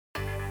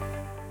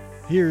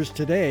Here's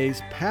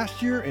today's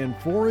Pasture and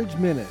Forage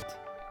Minute.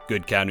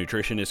 Good cow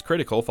nutrition is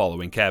critical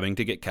following calving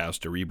to get cows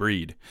to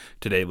rebreed.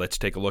 Today, let's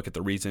take a look at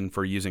the reason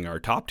for using our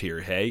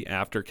top-tier hay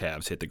after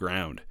calves hit the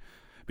ground.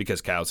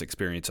 Because cows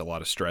experience a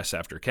lot of stress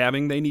after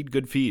calving, they need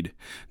good feed.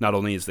 Not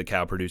only is the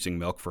cow producing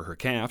milk for her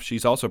calf,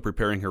 she's also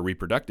preparing her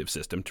reproductive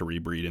system to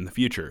rebreed in the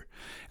future.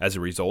 As a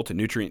result,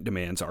 nutrient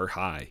demands are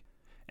high.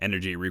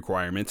 Energy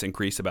requirements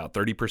increase about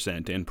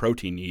 30% and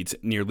protein needs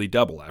nearly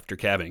double after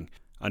calving.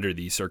 Under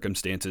these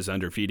circumstances,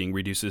 underfeeding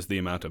reduces the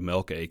amount of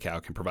milk a cow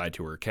can provide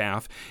to her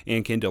calf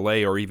and can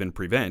delay or even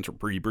prevent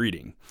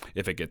rebreeding.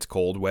 If it gets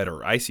cold, wet,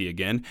 or icy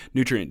again,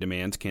 nutrient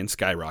demands can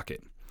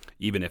skyrocket.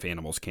 Even if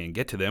animals can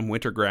get to them,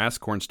 winter grass,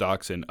 corn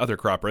stalks, and other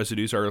crop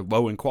residues are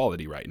low in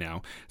quality right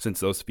now,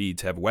 since those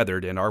feeds have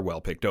weathered and are well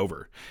picked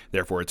over.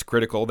 Therefore, it's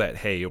critical that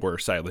hay or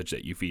silage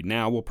that you feed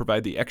now will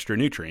provide the extra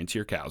nutrients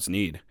your cows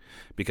need.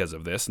 Because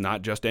of this,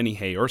 not just any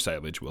hay or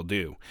silage will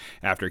do.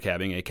 After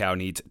calving, a cow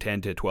needs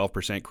 10 to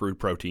 12% crude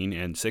protein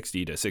and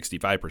 60 to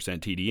 65%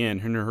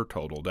 TDN in her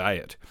total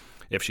diet.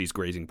 If she's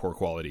grazing poor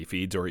quality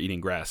feeds or eating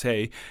grass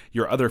hay,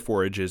 your other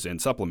forages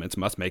and supplements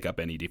must make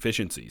up any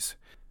deficiencies.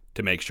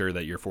 To make sure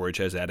that your forage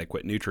has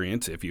adequate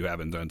nutrients, if you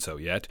haven't done so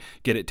yet,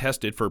 get it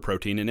tested for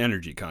protein and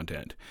energy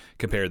content.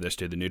 Compare this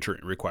to the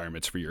nutrient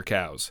requirements for your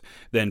cows.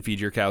 Then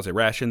feed your cows a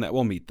ration that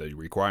will meet the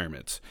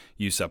requirements.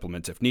 Use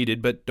supplements if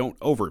needed, but don't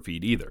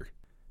overfeed either.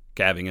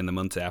 Calving and the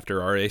months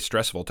after are a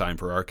stressful time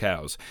for our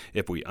cows.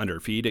 If we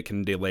underfeed, it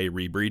can delay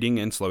rebreeding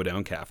and slow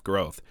down calf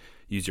growth.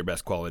 Use your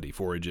best quality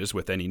forages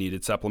with any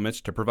needed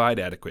supplements to provide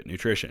adequate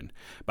nutrition.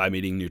 By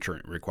meeting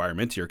nutrient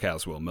requirements, your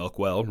cows will milk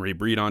well,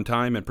 rebreed on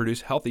time, and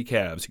produce healthy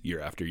calves year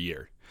after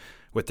year.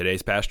 With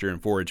today's Pasture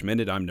and Forage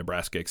Minute, I'm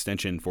Nebraska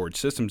Extension Forage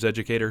Systems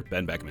Educator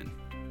Ben Beckman.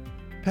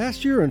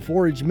 Pasture and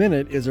Forage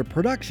Minute is a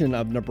production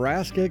of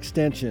Nebraska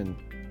Extension.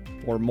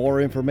 For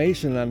more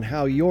information on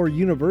how your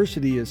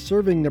university is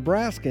serving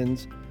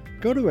Nebraskans,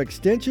 go to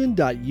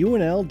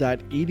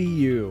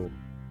extension.unl.edu.